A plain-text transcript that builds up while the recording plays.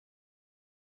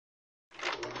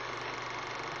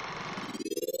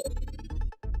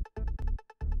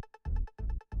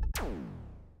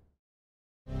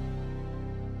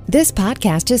This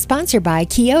podcast is sponsored by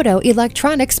Kyoto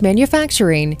Electronics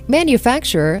Manufacturing,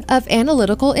 manufacturer of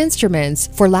analytical instruments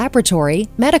for laboratory,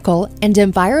 medical, and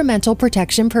environmental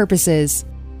protection purposes.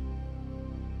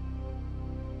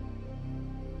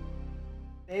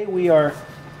 Today we are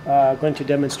going to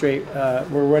demonstrate,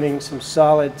 we're running some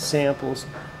solid samples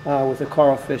with a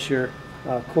Karl Fischer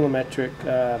coulometric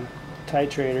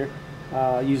titrator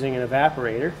using an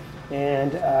evaporator,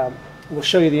 and we'll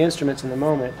show you the instruments in a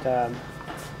moment.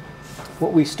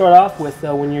 What we start off with,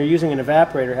 though, when you're using an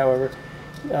evaporator, however,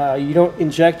 you don't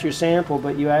inject your sample,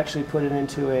 but you actually put it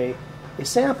into a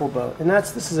sample boat. And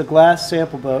this is a glass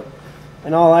sample boat,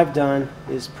 and all I've done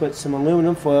is put some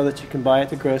aluminum foil that you can buy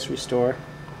at the grocery store.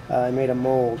 I made a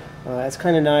mold. It's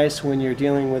kind of nice when you're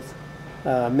dealing with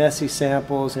messy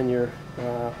samples, and it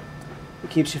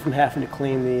keeps you from having to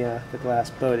clean the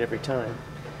glass boat every time.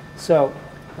 So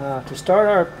to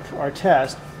start our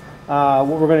test,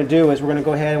 what we're going to do is we're going to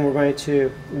go ahead and we're going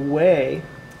to weigh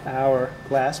our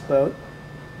glass boat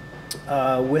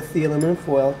with the aluminum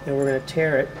foil, and we're going to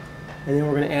tare it, and then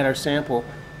we're going to add our sample,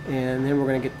 and then we're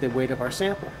going to get the weight of our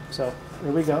sample. So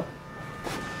here we go.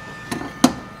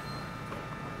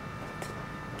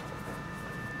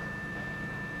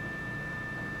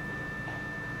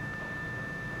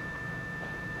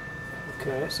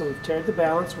 Okay, so we've tared the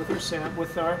balance with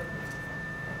our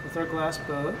glass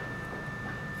boat.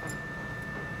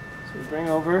 So we bring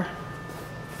over,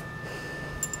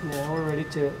 now we're ready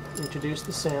to introduce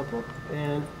the sample,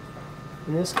 and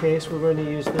in this case we're going to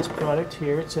use this product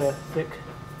here. It's a thick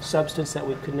substance that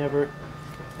we could never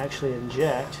actually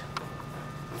inject.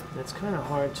 It's kind of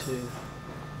hard to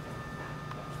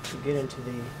get into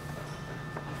the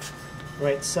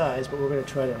right size, but we're going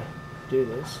to try to do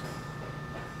this.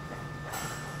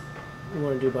 We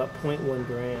want to do about 0.1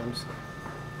 grams.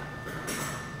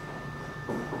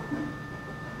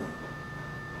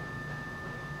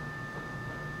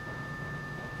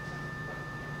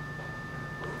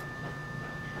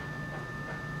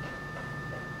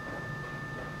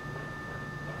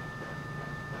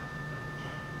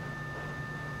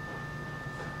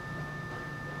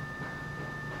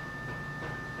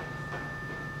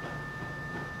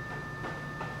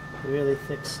 Really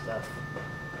thick stuff.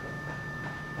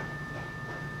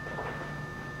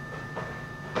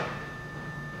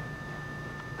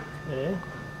 Okay,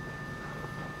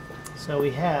 so we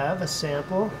have a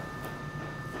sample.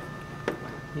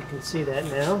 You can see that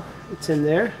now. It's in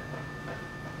there.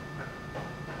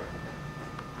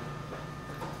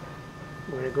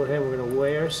 We're going to go ahead and we're going to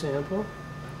weigh our sample.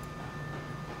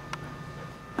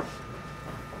 A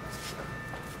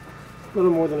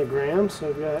little more than a gram, so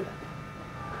we've got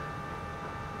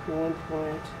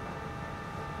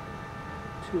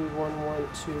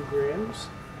 1.2112 grams.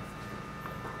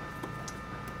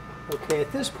 Okay,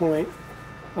 at this point,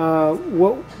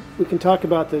 what we can talk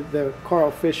about the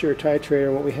Karl Fischer titrator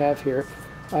and what we have here.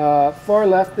 Far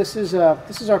left, this is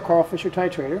our Karl Fischer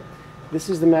titrator. This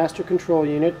is the master control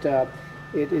unit.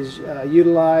 It is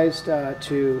utilized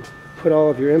to put all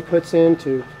of your inputs in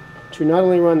to not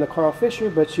only run the Karl Fischer,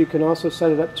 but you can also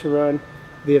set it up to run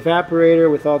the evaporator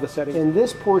with all the settings. In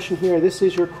this portion here, this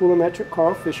is your coulometric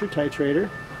Karl Fischer titrator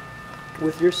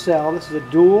with your cell. This is a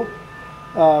dual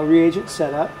reagent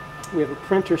setup. We have a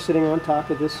printer sitting on top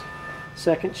of this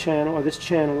second channel, or this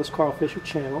Karl Fischer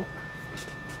channel.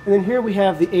 And then here we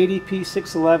have the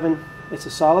ADP611. It's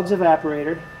a solids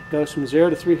evaporator. It goes from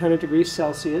 0 to 300 degrees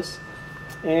Celsius.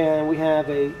 And we have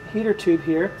a heater tube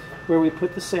here where we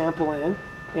put the sample in.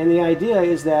 And the idea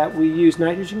is that we use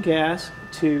nitrogen gas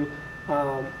to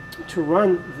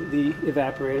run the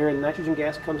evaporator, and nitrogen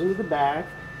gas comes into the bag,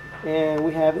 and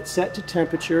we have it set to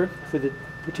temperature for the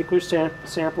particular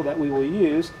sample that we will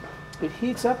use. It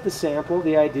heats up the sample.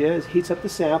 The idea is it heats up the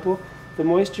sample, the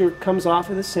moisture comes off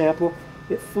of the sample,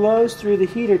 it flows through the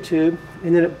heater tube,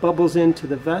 and then it bubbles into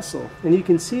the vessel. And you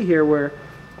can see here where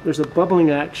there's a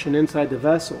bubbling action inside the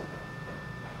vessel.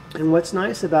 And what's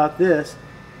nice about this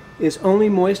is only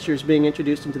moisture is being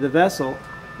introduced into the vessel,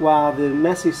 while the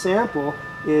messy sample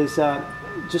is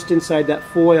just inside that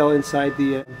foil inside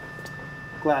the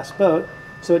glass boat,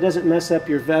 so it doesn't mess up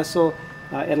your vessel.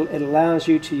 It allows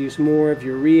you to use more of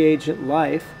your reagent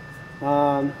life,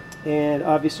 and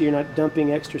obviously you're not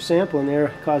dumping extra sample in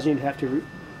there, causing you to have to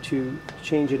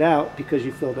change it out because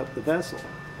you filled up the vessel.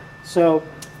 So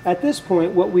at this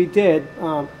point, what we did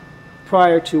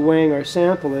prior to weighing our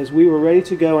sample is we were ready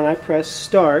to go, and I pressed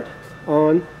start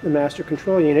on the master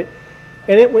control unit,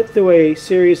 and it went through a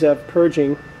series of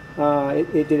purging.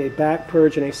 It did a back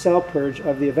purge and a cell purge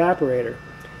of the evaporator.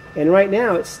 And right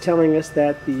now it's telling us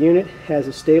that the unit has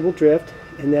a stable drift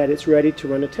and that it's ready to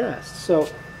run a test. So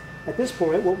At this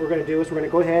point, what we're going to do is we're going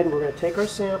to go ahead and we're going to take our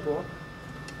sample.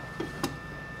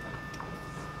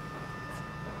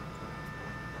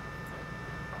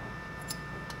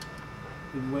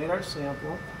 We've weighed our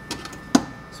sample.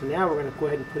 So now we're going to go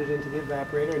ahead and put it into the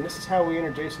evaporator, and this is how we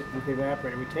introduce it into the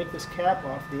evaporator. We take this cap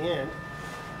off the end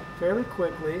fairly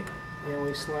quickly, and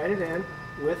we slide it in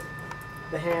with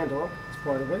the handle as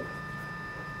part of it,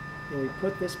 and we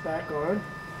put this back on,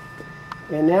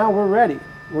 and now we're ready.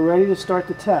 We're ready to start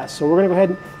the test. So we're going to go ahead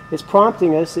and, it's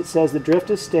prompting us, it says the drift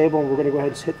is stable, and we're going to go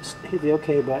ahead and hit the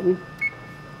OK button.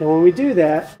 And when we do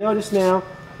that, notice now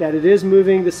that it is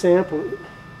moving the sample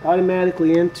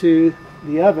automatically into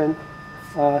the oven,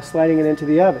 sliding it into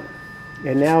the oven.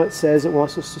 And now it says it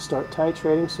wants us to start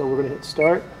titrating, so we're going to hit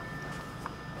start,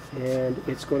 and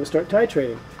it's going to start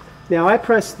titrating. Now I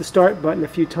pressed the start button a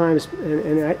few times,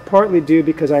 and I partly do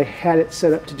because I had it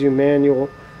set up to do a manual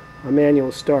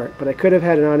start, but I could have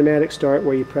had an automatic start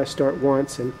where you press start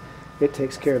once and it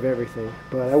takes care of everything.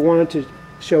 But I wanted to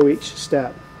show each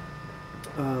step.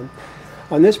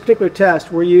 On this particular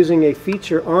test, we're using a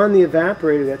feature on the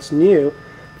evaporator that's new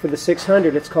for the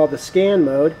 600. It's called the scan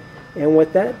mode, and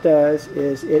what that does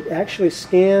is it actually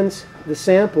scans the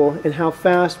sample and how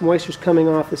fast moisture is coming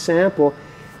off the sample,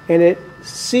 and it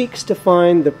seeks to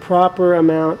find the proper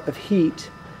amount of heat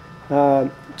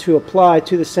to apply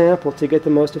to the sample to get the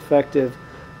most effective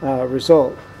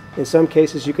result. In some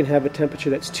cases you can have a temperature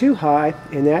that's too high,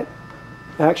 and that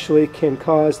actually can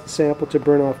cause the sample to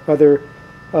burn off other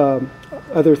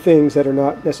things that are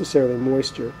not necessarily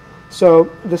moisture.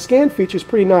 So the scan feature is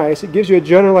pretty nice. It gives you a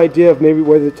general idea of maybe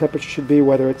whether the temperature should be,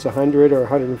 whether it's 100 or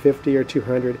 150 or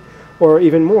 200 or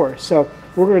even more. So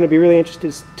we're going to be really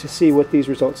interested to see what these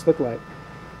results look like.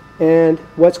 And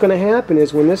what's going to happen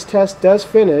is when this test does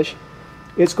finish,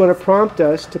 it's going to prompt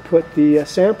us to put the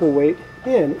sample weight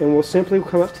in, and we'll simply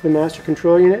come up to the master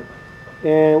control unit,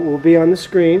 and we'll be on the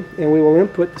screen, and we will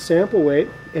input the sample weight,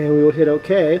 and we will hit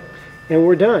OK, and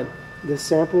we're done. The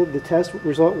test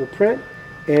result will print,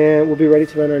 and we'll be ready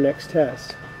to run our next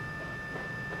test.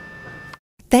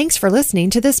 Thanks for listening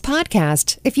to this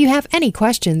podcast. If you have any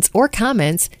questions or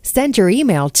comments, send your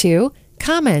email to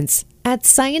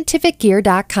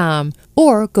comments@scientificgear.com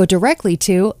or go directly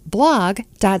to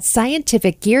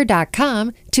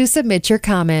blog.scientificgear.com to submit your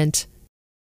comment.